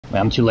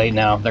I'm too late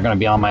now. They're gonna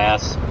be on my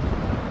ass.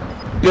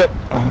 Yep.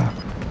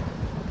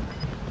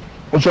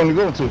 Which one you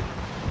going to?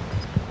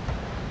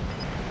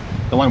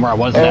 The one where I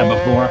wasn't at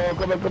before.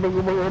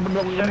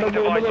 Setting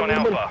device on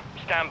Alpha.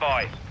 Stand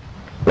by.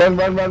 Run,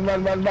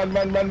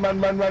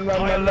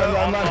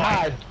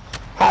 hide.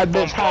 Hide,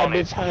 bitch, hide,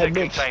 bitch.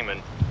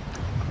 Containment.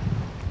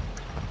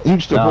 You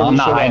still No, I'm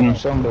not hiding.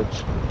 Some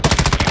bitch.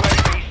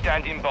 UAV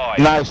standing by.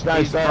 Nice.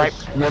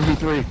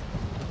 1v3.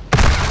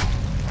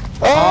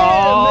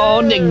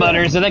 Oh, Dick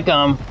Butters, did it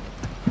come?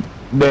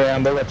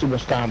 Damn, they got too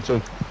much time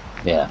too.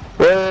 Yeah.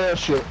 Well,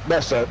 shit,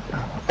 that's it.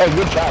 Hey,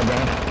 good job,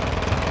 man.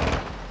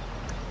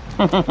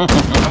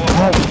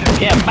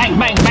 Yeah, bang.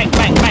 Ready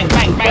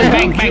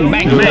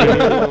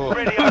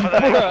up for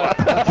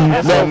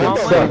the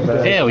next one.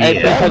 Hell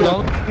yeah.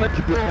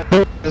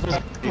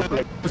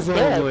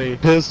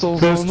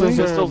 Pistols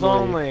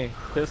only.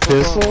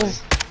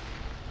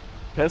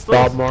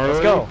 Bob Marley. Let's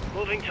go.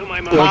 Moving to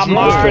my Bob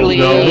Marley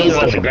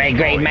was a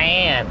great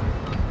man.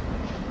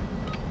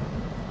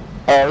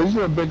 Oh, these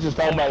little bitches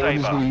talking about we're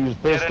just gonna use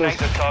pistols. Detonate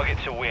the target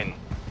to win.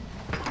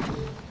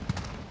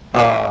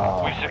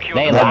 We've secured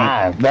They the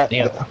lie. That,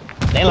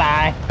 They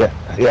lie.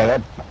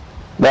 yeah,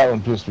 that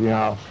one pissed me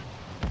off.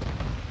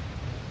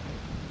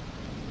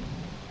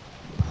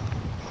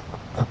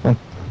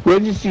 We're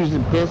just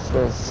using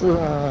pistols.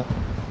 Alright,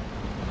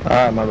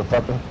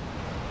 motherfucker.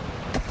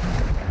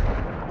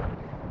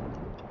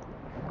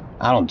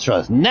 I don't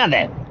trust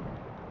nothing.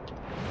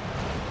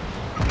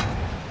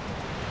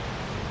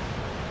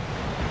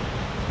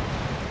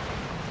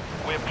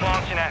 We're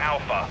planting at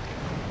Alpha.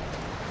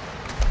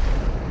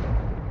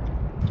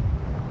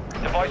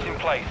 Device in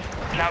place.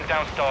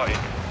 Countdown started.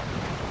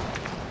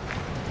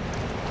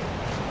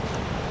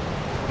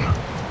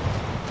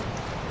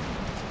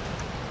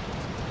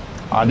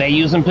 Are they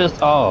using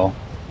pistols? Oh.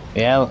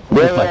 Yeah,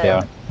 looks like they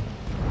are.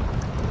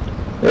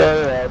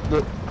 Yeah.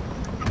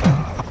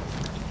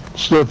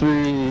 Still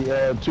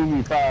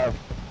 2v5.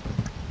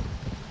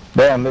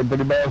 Damn, they're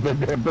pretty bad with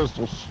their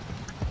pistols.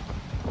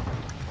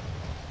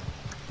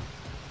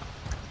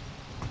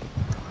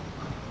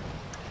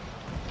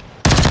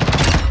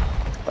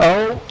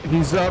 Oh,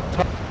 he's up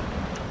top.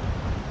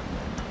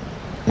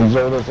 He's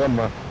over there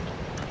somewhere.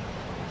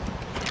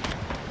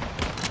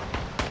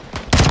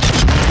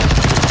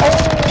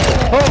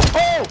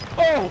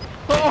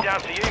 It's down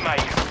to you,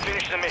 mate.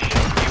 Finish the mission.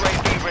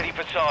 UAV ready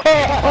for task.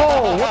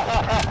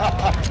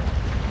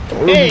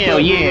 Hell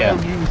yeah.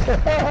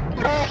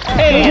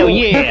 Hell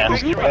yeah.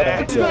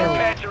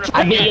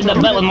 I beat you in the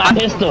butt with my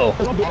pistol.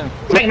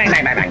 Bang.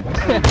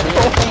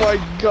 Oh my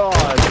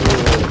god,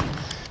 dude.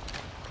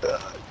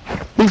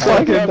 He's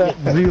like in that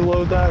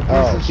reload that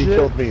piece of he shit.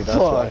 killed me, that's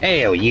why.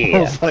 Hell I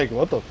yeah. was like,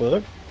 what the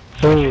fuck?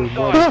 Switching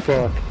sides.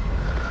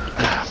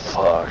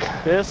 Fuck.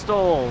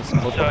 Pistols.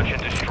 Search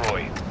and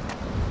destroy.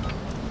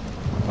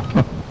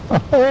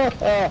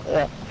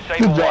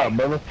 Good job,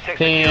 brother. Check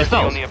security on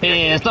Pistols. the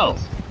objective. Pistols.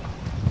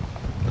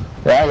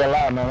 Yeah, I ain't gonna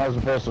lie, man, that was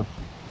impressive.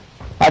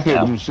 I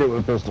can't do shit with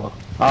a pistol.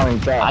 I don't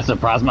even try. I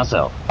surprised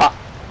myself. I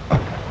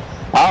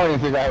don't even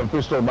think I have a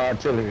pistol in my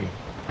artillery.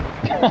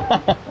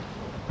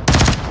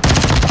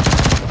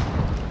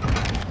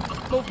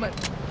 Movement.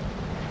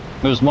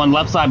 There's one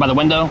left side by the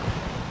window.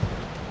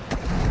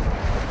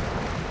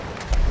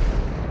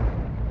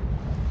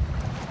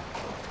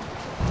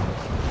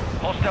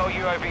 Hostile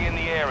UAV in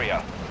the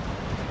area.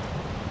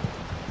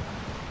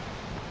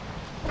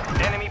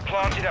 Enemy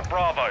planted at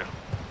Bravo.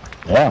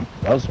 Yeah,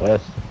 that was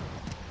fast.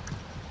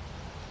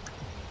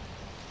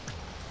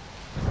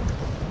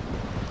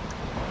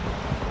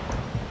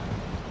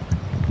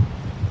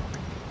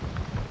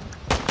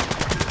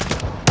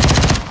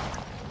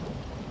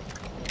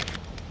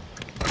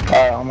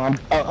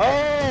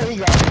 Oh, he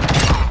got me.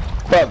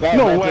 Fuck, that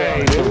No was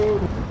way, dude.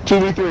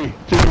 dude. 2v3.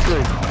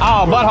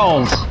 Oh,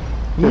 buttholes.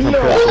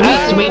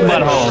 Sweet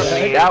buttholes.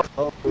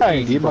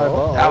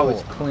 That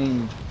was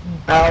clean.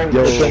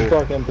 Yo, some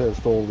fucking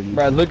pistol.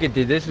 Bro, look at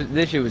this.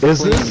 This shit was Is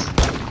clean. this?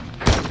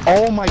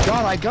 Oh my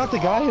god, I got the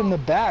guy in the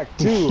back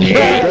too.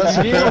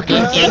 Yeah.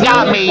 You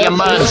got me, you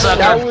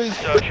mudsucker.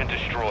 Search and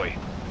destroy.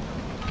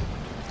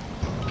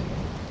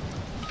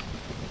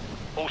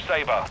 All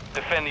Sabre,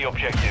 defend the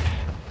objectives.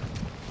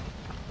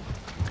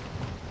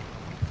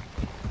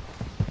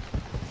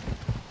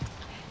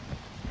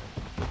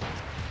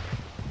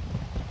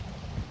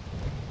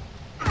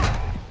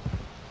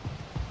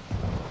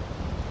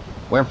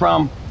 Where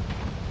from?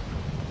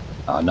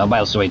 Oh, nobody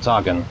else really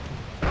talking.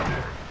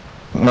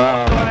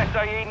 No.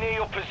 SAE near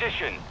your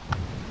position.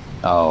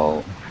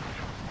 Oh.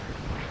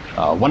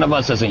 Oh, one of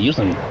us isn't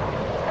using.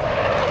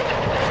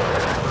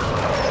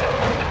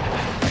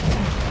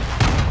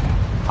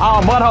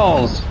 Oh,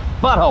 buttholes!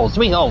 Buttholes,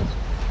 sweet holes.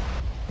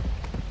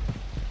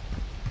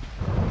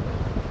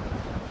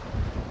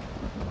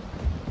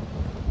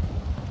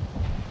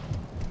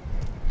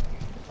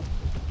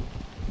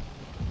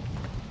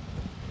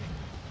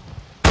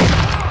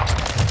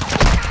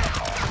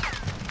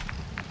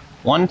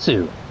 One,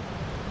 two.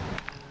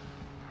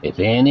 If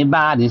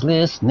anybody's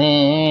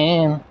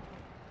listening.